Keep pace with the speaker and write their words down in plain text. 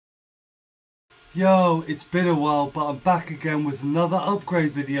Yo, it's been a while, but I'm back again with another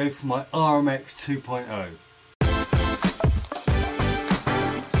upgrade video for my RMX 2.0.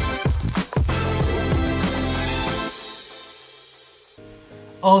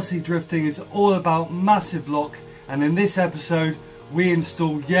 RC drifting is all about massive lock, and in this episode we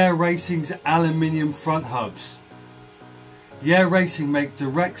install Yeah Racing's aluminium front hubs. Yeah Racing make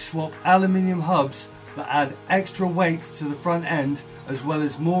direct swap aluminium hubs that add extra weight to the front end as well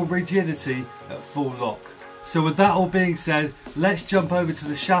as more rigidity at full lock. So with that all being said, let's jump over to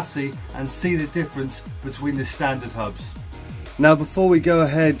the chassis and see the difference between the standard hubs. Now before we go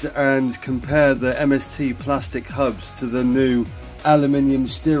ahead and compare the MST plastic hubs to the new aluminium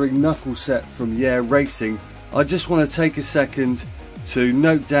steering knuckle set from Yeah Racing, I just want to take a second to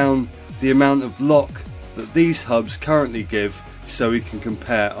note down the amount of lock that these hubs currently give so we can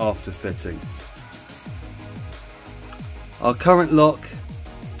compare after fitting. Our current lock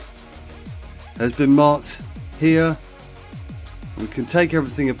has been marked here. We can take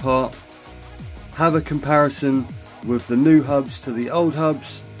everything apart, have a comparison with the new hubs to the old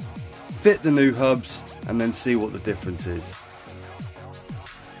hubs, fit the new hubs, and then see what the difference is.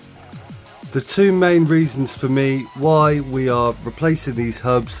 The two main reasons for me why we are replacing these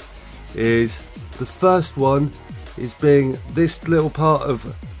hubs is the first one is being this little part of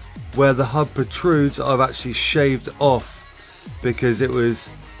where the hub protrudes I've actually shaved off because it was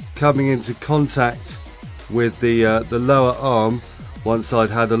coming into contact with the lower arm once I'd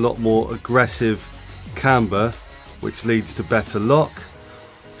had a lot more aggressive camber, which leads to better lock.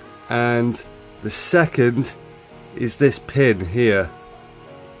 And the second is this pin here.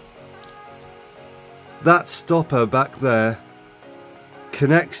 That stopper back there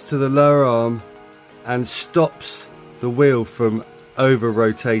connects to the lower arm and stops the wheel from over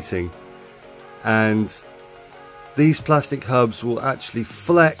rotating, and these plastic hubs will actually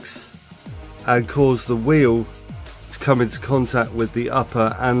flex and cause the wheel to come into contact with the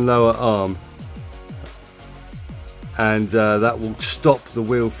upper and lower arm, and that will stop the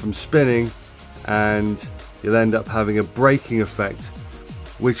wheel from spinning, and you'll end up having a braking effect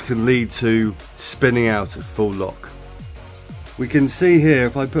which can lead to spinning out at full lock. We can see here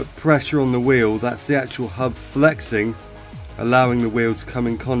if I put pressure on the wheel, that's the actual hub flexing, allowing the wheel to come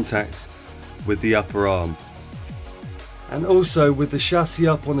in contact with the upper arm. And also with the chassis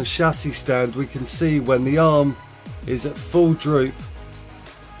up on a chassis stand, we can see when the arm is at full droop,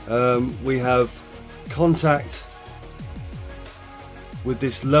 we have contact with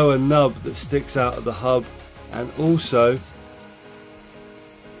this lower nub that sticks out of the hub, and also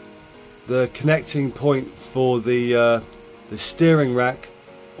the connecting point for the steering rack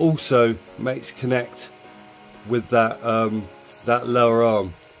also makes connect with that that lower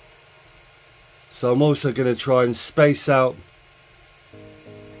arm. So I'm also going to try and space out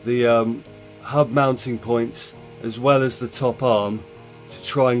the hub mounting points as well as the top arm to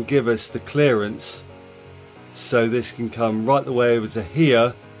try and give us the clearance so this can come right the way over to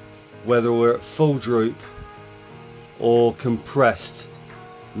here, whether we're at full droop or compressed.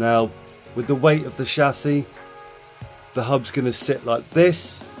 Now with the weight of the chassis, the hub's going to sit like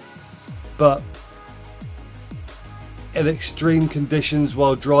this, but in extreme conditions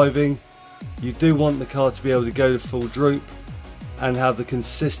while driving, you do want the car to be able to go to full droop and have the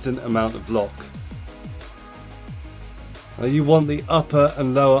consistent amount of lock. Now you want the upper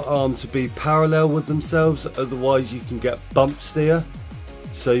and lower arm to be parallel with themselves, otherwise you can get bump steer.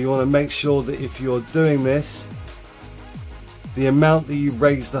 So you want to make sure that if you're doing this, the amount that you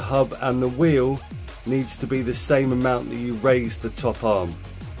raise the hub and the wheel needs to be the same amount that you raise the top arm.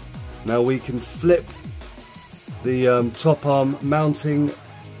 Now we can flip the top arm mounting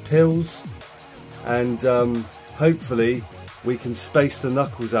pills, and hopefully we can space the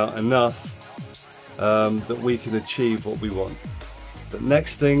knuckles out enough that we can achieve what we want. The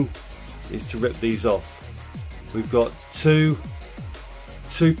next thing is to rip these off. We've got two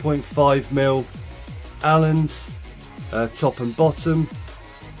 2.5mm Allens, top and bottom,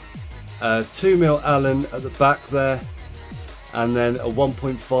 2mm Allen at the back there, and then a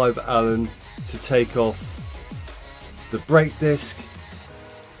 1.5 Allen to take off the brake disc.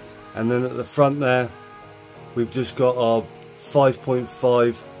 And then at the front there we've just got our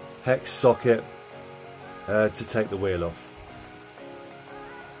 5.5 hex socket to take the wheel off.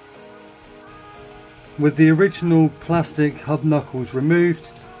 With the original plastic hub knuckles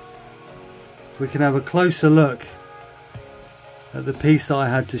removed, we can have a closer look at the piece that I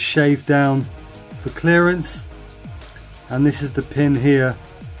had to shave down for clearance, and this is the pin here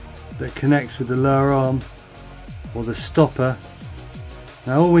that connects with the lower arm, or the stopper.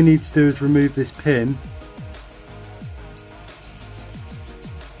 Now all we need to do is remove this pin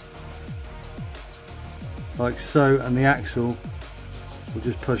like so, and the axle will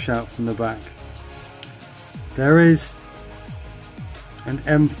just push out from the back. There is an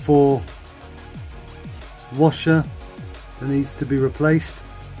M4 washer that needs to be replaced,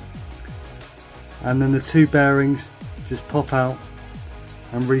 and then the two bearings just pop out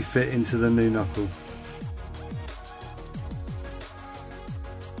and refit into the new knuckle.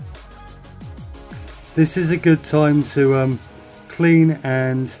 This is a good time to clean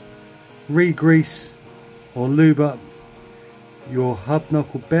and re-grease or lube up your hub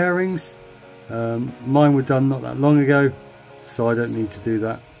knuckle bearings. Mine were done not that long ago, so I don't need to do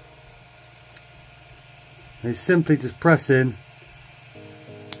that. They simply just press in,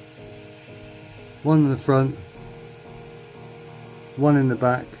 one in the front, one in the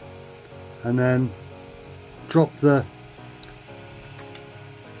back, and then drop the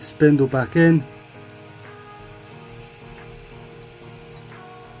spindle back in.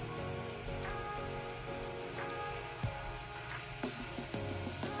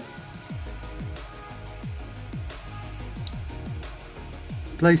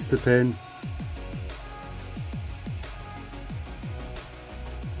 Place the pin,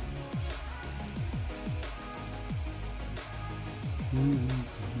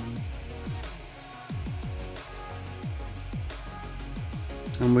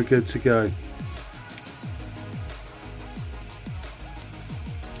 and we're good to go.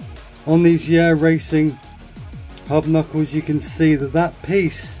 On these Racing hub knuckles, you can see that that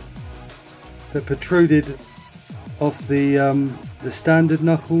piece that protruded off the standard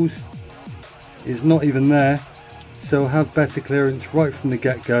knuckles is not even there, so we'll have better clearance right from the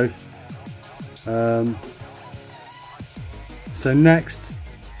get-go. So next,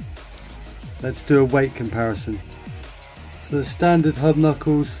 let's do a weight comparison. So the standard hub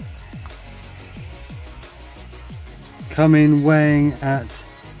knuckles come in weighing at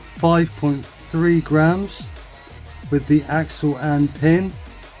 5.3 grams with the axle and pin.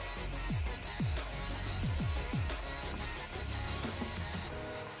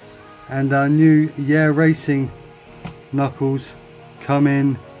 And our new Racing knuckles come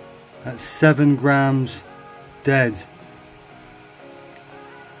in at 7 grams dead.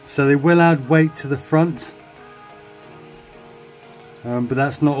 So they will add weight to the front, but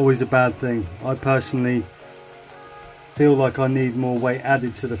that's not always a bad thing. I personally feel like I need more weight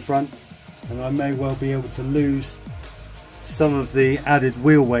added to the front, and I may well be able to lose some of the added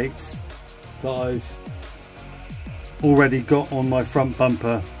wheel weights that I've already got on my front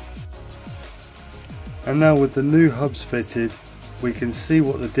bumper. And now with the new hubs fitted, we can see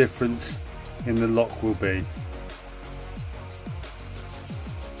what the difference in the lock will be.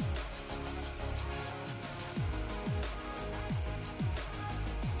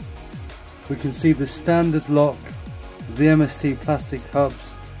 We can see the standard lock of the MST plastic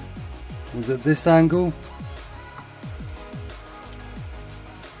hubs was at this angle,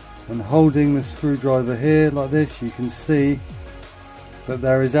 and holding the screwdriver here like this, you can see that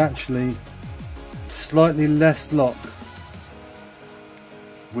there is actually slightly less lock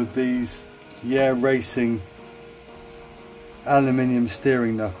with these Racing aluminium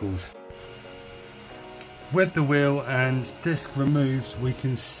steering knuckles. With the wheel and disc removed, we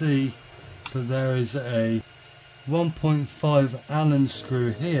can see that there is a 1.5 Allen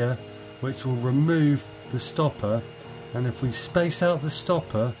screw here which will remove the stopper, and if we space out the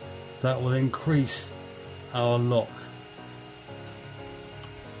stopper, that will increase our lock.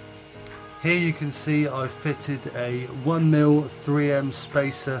 Here you can see I've fitted a 1mm 3M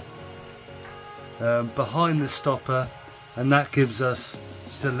spacer behind the stopper, and that gives us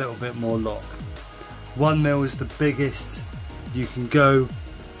just a little bit more lock. 1mm is the biggest you can go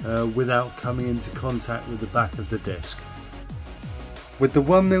without coming into contact with the back of the disc. With the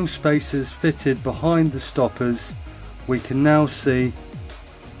 1mm spacers fitted behind the stoppers, we can now see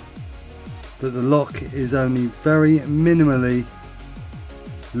that the lock is only very minimally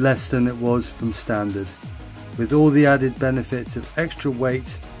less than it was from standard, with all the added benefits of extra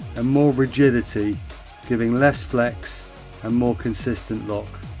weight and more rigidity, giving less flex and more consistent lock.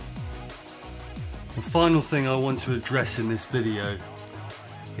 The final thing I want to address in this video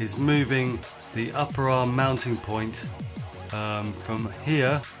is moving the upper arm mounting point from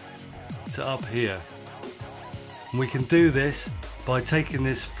here to up here. And we can do this by taking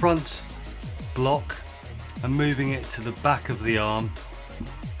this front block and moving it to the back of the arm,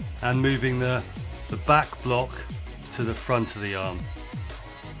 and moving the back block to the front of the arm.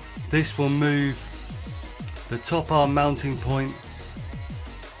 This will move the top arm mounting point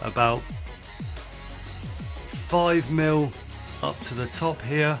about 5mm up to the top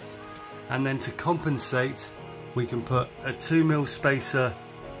here, and then to compensate we can put a 2mm spacer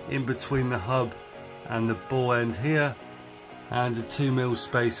in between the hub and the ball end here, and a 2mm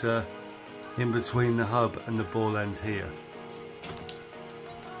spacer in between the hub and the ball end here.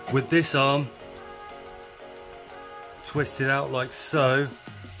 With this arm twisted out like so,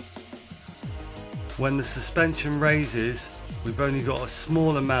 when the suspension raises, we've only got a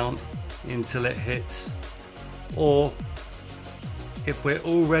small amount until it hits, or if we're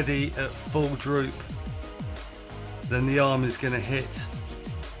already at full droop, then the arm is going to hit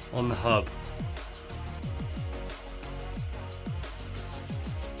on the hub.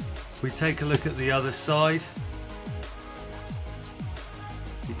 If we take a look at the other side,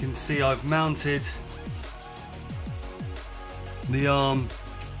 you can see I've mounted the arm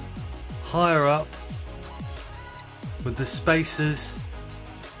higher up with the spacers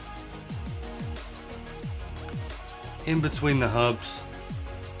in between the hubs,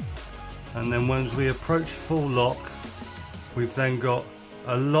 and then once we approach full lock, we've then got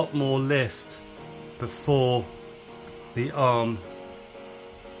a lot more lift before the arm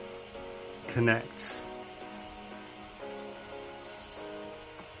connects.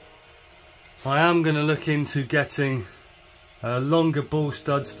 I am going to look into getting longer ball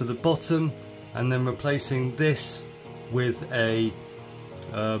studs for the bottom, and then replacing this with a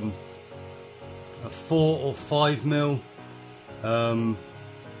 4 or 5mm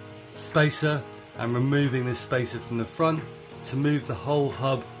spacer, and removing this spacer from the front to move the whole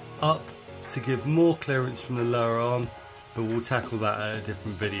hub up to give more clearance from the lower arm, but we'll tackle that at a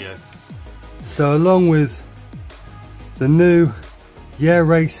different video. So along with the new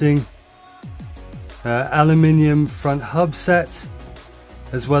Racing aluminium front hub set,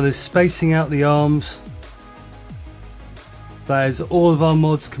 as well as spacing out the arms, that is all of our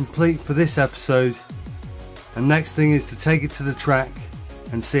mods complete for this episode, and next thing is to take it to the track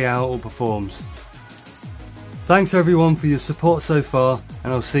and see how it all performs. Thanks everyone for your support so far,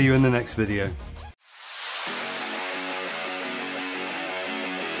 and I'll see you in the next video.